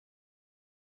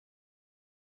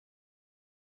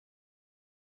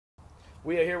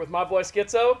We are here with my boy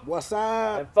Skitzo What's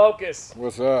up? and Focus.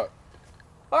 What's up?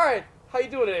 All right, how you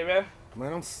doing today, man?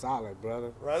 Man, I'm solid,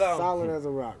 brother. Right on. Solid as a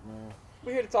rock, man.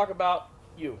 We're here to talk about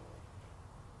you.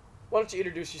 Why don't you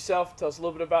introduce yourself? Tell us a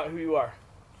little bit about who you are.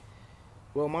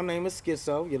 Well, my name is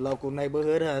Skitzo, your local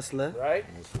neighborhood hustler. Right?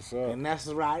 That's what's up. And that's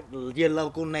right, your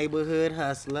local neighborhood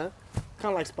hustler.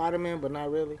 Kind of like Spider-Man, but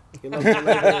not really. Your local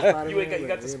neighborhood Spider-Man. You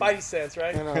got the Spidey sense,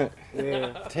 right? You know,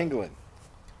 yeah. Tingling.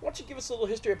 Why don't you give us a little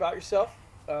history about yourself,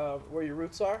 where your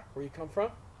roots are, where you come from?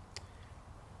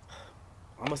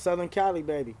 I'm a Southern Cali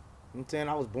baby. I'm saying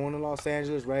I was born in Los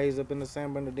Angeles, raised up in the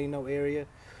San Bernardino area.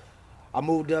 I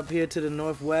moved up here to the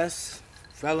Northwest,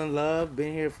 fell in love,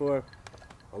 been here for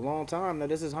a long time. Now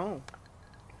this is home.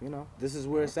 You know, this is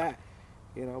where it's at.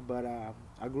 You know, but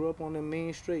I grew up on the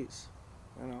mean streets.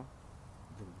 You know,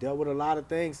 dealt with a lot of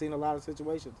things, seen a lot of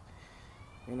situations.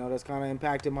 You know, that's kind of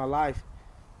impacted my life.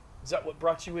 Is that what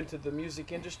brought you into the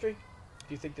music industry? Do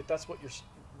you think that that's what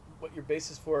your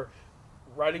basis for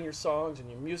writing your songs and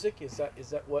your music? Is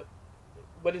that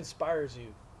what inspires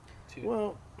you to?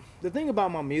 Well, the thing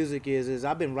about my music is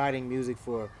I've been writing music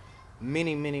for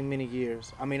many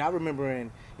years. I mean, I remember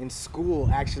in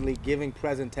school actually giving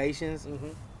presentations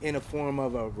in a form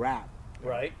of a rap.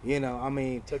 Right. You know, I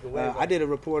mean, Took away I did a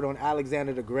report on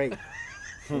Alexander the Great.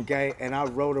 Okay, and I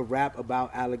wrote a rap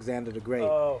about Alexander the Great.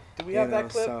 Oh, do we have that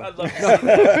clip? So. I'd love to see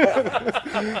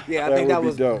that. Yeah, I That think that would be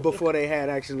was dope. before they had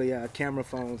actually camera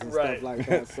phones and Right. stuff like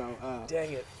that. So,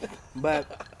 Dang it.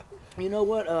 but you know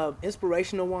what?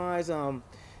 Inspirational wise,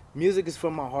 music is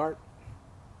from my heart.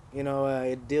 You know,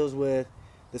 it deals with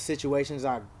the situations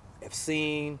I have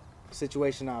seen,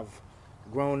 situations I've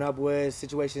grown up with,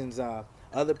 situations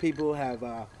other people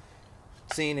have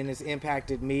seen, and it's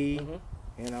impacted me.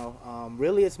 You know,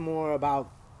 really, it's more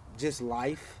about just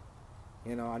life.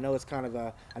 You know, I know it's kind of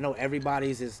I know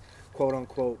everybody's is quote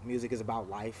unquote music is about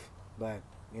life, but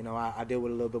you know, I deal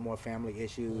with a little bit more family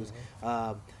issues.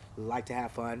 Like to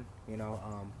have fun. You know,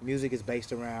 music is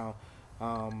based around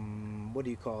what do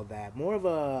you call that? More of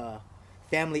a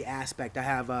family aspect. I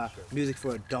have music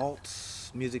for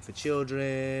adults, music for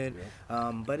children,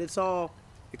 but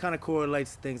it kind of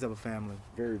correlates to things of a family.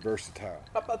 Very versatile.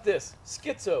 How about this?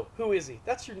 Skitzo, who is he?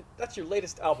 That's your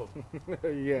latest album.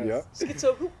 Yes. Yep.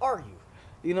 Skitzo, who are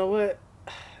you? You know what?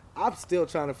 I'm still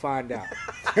trying to find out.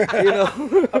 You know?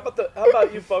 How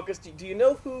about you, Focus? Do you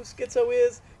know who Skitzo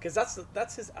is? Because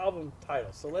that's his album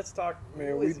title. So let's talk. Man,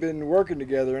 who is we've he? been working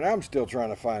together, and I'm still trying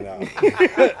to find out.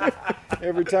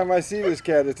 Every time I see this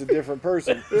cat, it's a different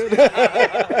person.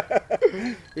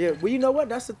 Yeah, well, you know what?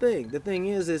 That's the thing. The thing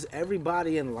is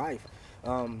everybody in life,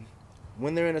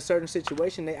 when they're in a certain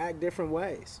situation, they act different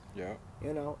ways. Yeah.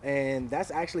 You know, and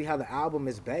that's actually how the album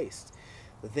is based.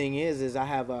 The thing is I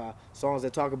have songs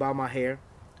that talk about my hair.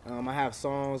 I have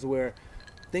songs where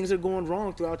things are going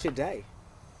wrong throughout your day.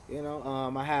 You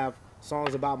know, I have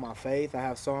songs about my faith. I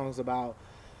have songs about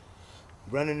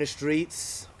running the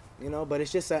streets. You know, but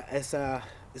it's just it's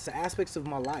the aspects of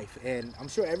my life, and I'm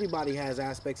sure everybody has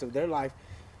aspects of their life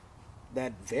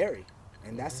that vary,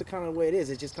 and that's the kind of way it is.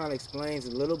 It just kind of explains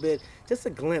a little bit, just a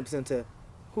glimpse into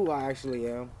who I actually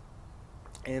am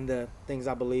and the things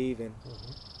I believe in.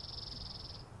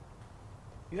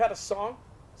 You had a song,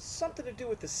 something to do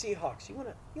with the Seahawks. You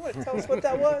wanna tell us what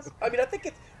that was? I mean, I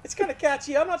think it's kind of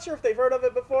catchy. I'm not sure if they've heard of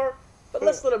it before, but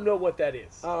let's let them know what that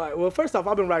is. All right. Well, first off,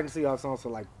 I've been writing Seahawks songs for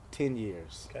like 10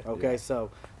 years. Okay.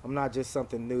 So I'm not just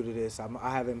something new to this. I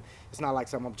haven't. It's not like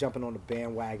something I'm jumping on the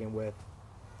bandwagon with.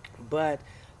 But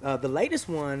the latest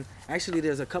one, actually,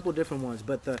 there's a couple different ones,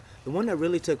 but the one that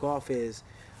really took off is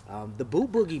the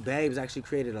Boot Boogie Babes actually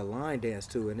created a line dance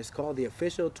too, and it's called the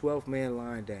official 12th Man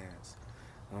Line Dance.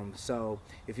 So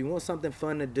if you want something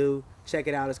fun to do, check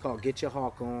it out. It's called Get Your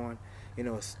Hawk On. You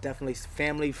know, it's definitely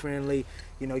family friendly.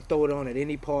 You know, you throw it on at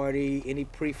any party, any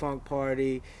pre-funk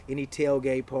party, any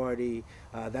tailgate party.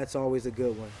 That's always a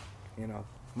good one. You know,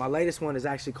 my latest one is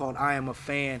actually called I Am a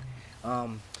Fan.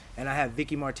 And I have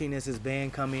Vicky Martinez's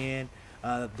band come in.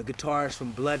 The guitarist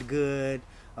from Blood Good.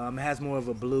 It has more of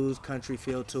a blues country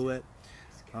feel to it.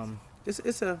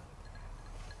 It's a,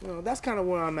 you know, that's kind of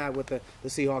where I'm at with the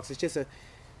Seahawks.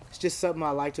 It's just something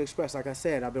I like to express. Like I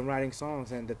said, I've been writing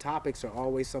songs, and the topics are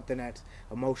always something that's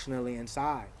emotionally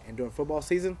inside. And during football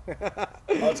season,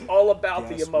 It's all about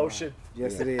the Yes, emotion.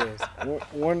 right. Yes, it is.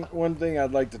 One thing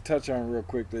I'd like to touch on real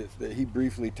quick that he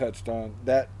briefly touched on,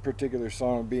 that particular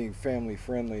song being family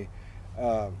friendly.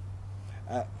 I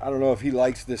don't know if he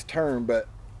likes this term, but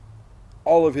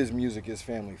all of his music is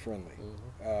family friendly.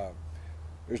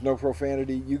 There's no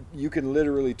profanity. You can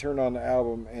literally turn on the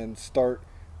album and start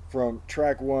from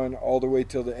track one all the way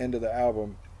till the end of the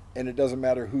album, and it doesn't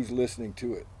matter who's listening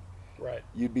to it. Right.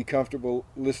 You'd be comfortable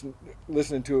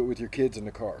listening to it with your kids in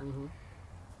the car. Mm-hmm.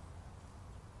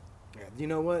 Yeah, you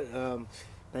know what?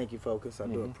 Thank you, Focus. I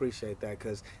do appreciate that,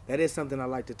 because that is something I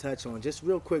like to touch on. Just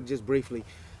real quick, just briefly.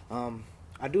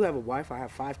 I do have a wife. I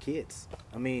have 5 kids.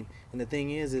 I mean, and the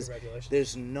thing is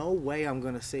there's no way I'm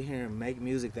going to sit here and make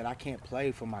music that I can't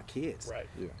play for my kids. Right.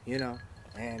 Yeah. You know,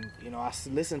 and, you know, I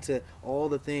listen to all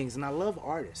the things, and I love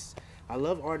artists. I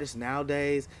love artists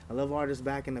nowadays. I love artists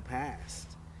back in the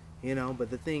past, you know, but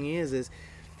the thing is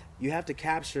you have to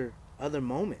capture other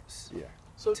moments. Yeah.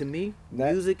 So to me,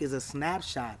 music is a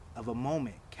snapshot of a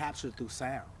moment captured through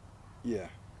sound. Yeah.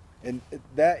 And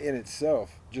that in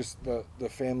itself, just the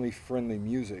family-friendly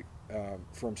music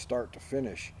from start to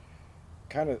finish,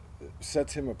 kind of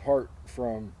sets him apart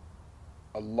from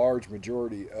a large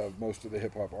majority of most of the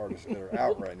hip-hop artists that are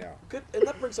out right now. Good, and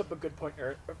that brings up a good point,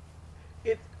 Aaron.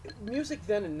 Music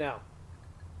then and now.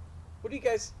 What do you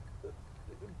guys,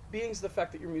 being the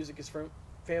fact that your music is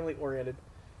family-oriented,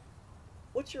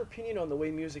 what's your opinion on the way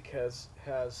music has?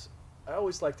 I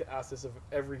always like to ask this of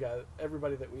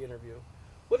everybody that we interview.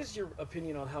 What is your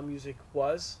opinion on how music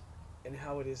was and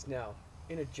how it is now,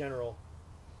 in a general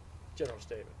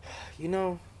statement? You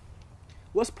know,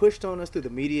 what's pushed on us through the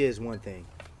media is one thing.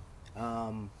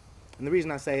 And the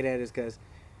reason I say that is because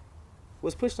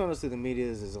what's pushed on us through the media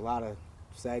is a lot of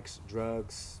sex,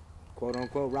 drugs, quote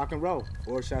unquote rock and roll,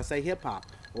 or should I say hip hop,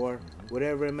 or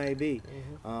whatever it may be.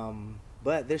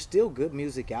 But there's still good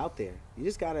music out there. You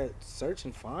just gotta search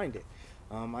and find it.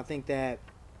 I think that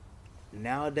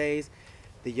nowadays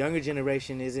the younger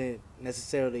generation isn't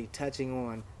necessarily touching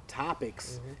on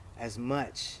topics as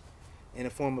much in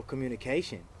a form of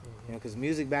communication. You know, because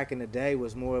music back in the day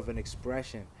was more of an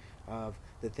expression of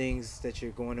the things that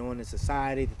you're going on in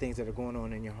society, the things that are going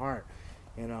on in your heart.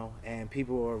 You know, and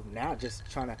people are now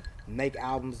just trying to make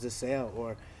albums to sell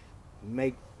or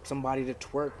make somebody to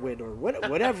twerk with, or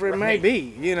whatever it may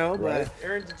be, you know. Right. But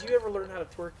Aaron, did you ever learn how to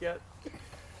twerk yet?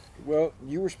 Well,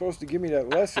 you were supposed to give me that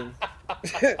lesson.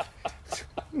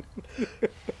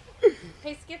 Hey,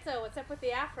 Skitzo, what's up with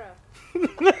the afro? You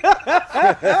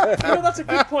know, that's a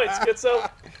good point, Skitzo.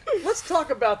 Let's talk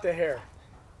about the hair.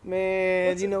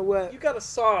 man, you know what? You got a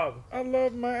song. I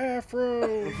love my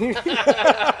afro.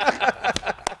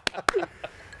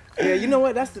 Yeah, you know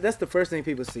what? That's the first thing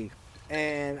people see.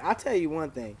 And I'll tell you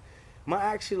one thing. My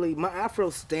afro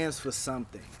stands for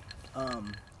something.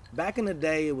 Back in the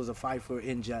day, it was a fight for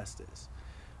injustice.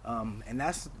 And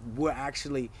that's where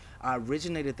actually I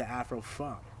originated the afro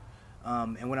from.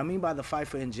 And what I mean by the fight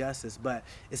for injustice, but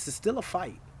it's still a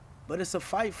fight. But it's a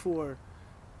fight for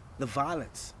the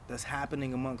violence that's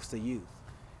happening amongst the youth.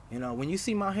 You know, when you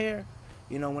see my hair,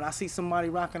 you know, when I see somebody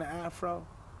rocking an afro,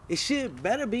 it should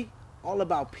better be all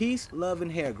about peace, love,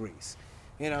 and hair grease.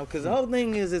 You know, because the whole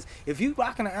thing is if you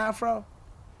rocking an afro,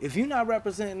 if you're not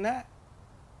representing that,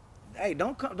 hey,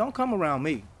 don't come around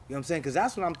me. You know what I'm saying? Because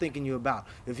that's what I'm thinking you about.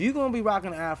 If you're going to be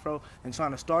rocking an afro and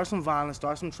trying to start some violence,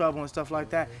 start some trouble and stuff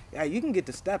like that, yeah, you can get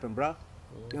to stepping, bro.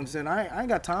 You know what I'm saying? I ain't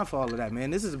got time for all of that,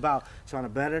 man. This is about trying to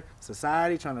better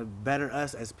society, trying to better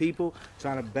us as people,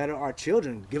 trying to better our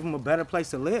children, give them a better place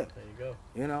to live. There you go.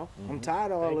 You know? I'm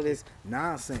tired of all of this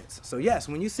nonsense. So, yes,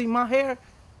 when you see my hair,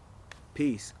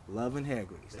 peace, love, and hair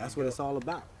grease. That's what it's all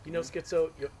about. You know,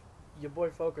 Skitzo, your boy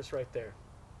Focus right there.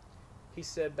 He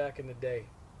said back in the day,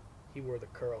 he wore the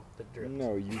curl, the drips.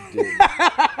 No, you didn't.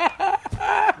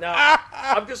 Now,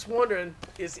 I'm just wondering,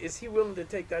 is he willing to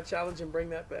take that challenge and bring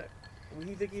that back? Do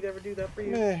you think he'd ever do that for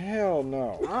you? Man, hell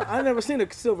no. I never seen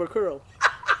a silver curl.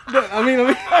 But, I mean,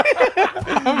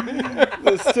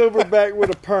 The silverback with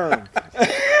a perm.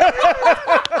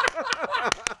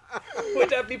 Would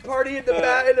that be party in the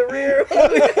back, in the rear?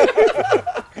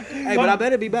 hey, but I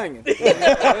better be banging.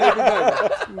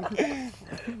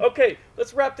 Okay,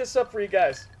 let's wrap this up for you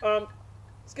guys.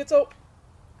 Skitzo,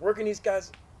 where can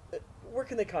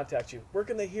they contact you? Where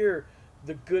can they hear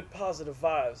the good, positive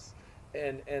vibes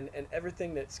and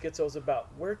everything that Skitzo's about?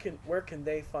 Where can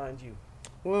they find you?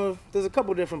 Well, there's a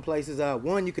couple different places.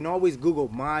 One, you can always Google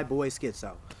My Boy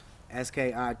Skitzo,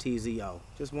 Skitzo,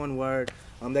 just one word.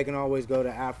 They can always go to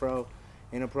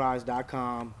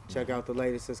afroenterprise.com, check out the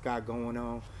latest that's got going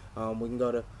on. We can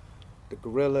go to the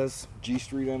Gorillaz, G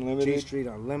Street Unlimited. G Street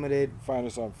Unlimited. Find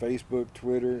us on Facebook,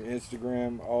 Twitter,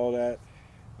 Instagram, all that.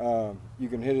 You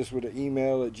can hit us with an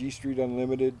email at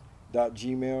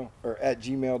gstreetunlimited.gmail or at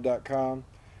gmail.com.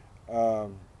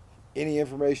 Any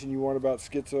information you want about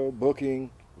Skitzo, booking,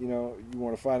 you know, you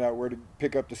want to find out where to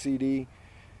pick up the CD,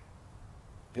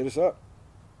 hit us up.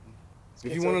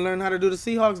 If you want to learn how to do the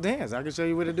Seahawks dance, I can show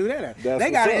you where to do that at. That's they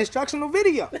got what's an up. instructional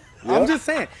video. Yep. I'm just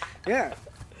saying. Yeah.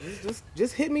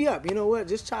 just hit me up. You know what?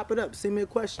 Just chop it up. Send me a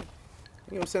question.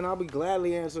 You know what I'm saying? I'll be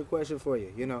gladly answer a question for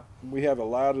you. You know. We have a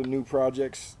lot of new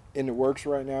projects in the works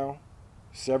right now.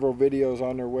 Several videos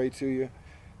on their way to you.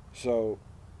 So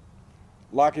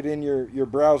lock it in your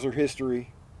browser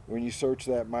history when you search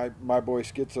that Myboy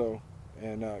Skitzo,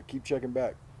 and keep checking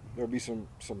back. There'll be some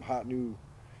hot new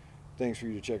things for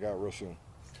you to check out real soon.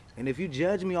 And if you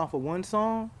judge me off of one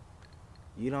song,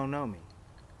 you don't know me.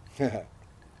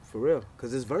 For real,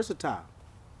 because it's versatile. You know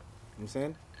what I'm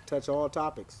saying? Touch all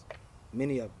topics,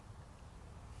 many of them.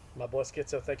 My boy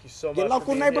Skitzo, thank you so much. Your for local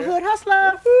being neighborhood here.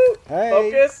 hustler. Hey.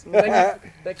 Focus.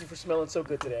 Thank you for smelling so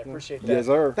good today. I appreciate that. Yes,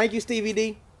 sir. Thank you,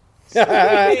 StevieD. StevieD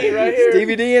right here.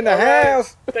 StevieD in the All right.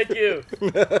 house. Thank you.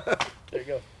 There you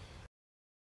go.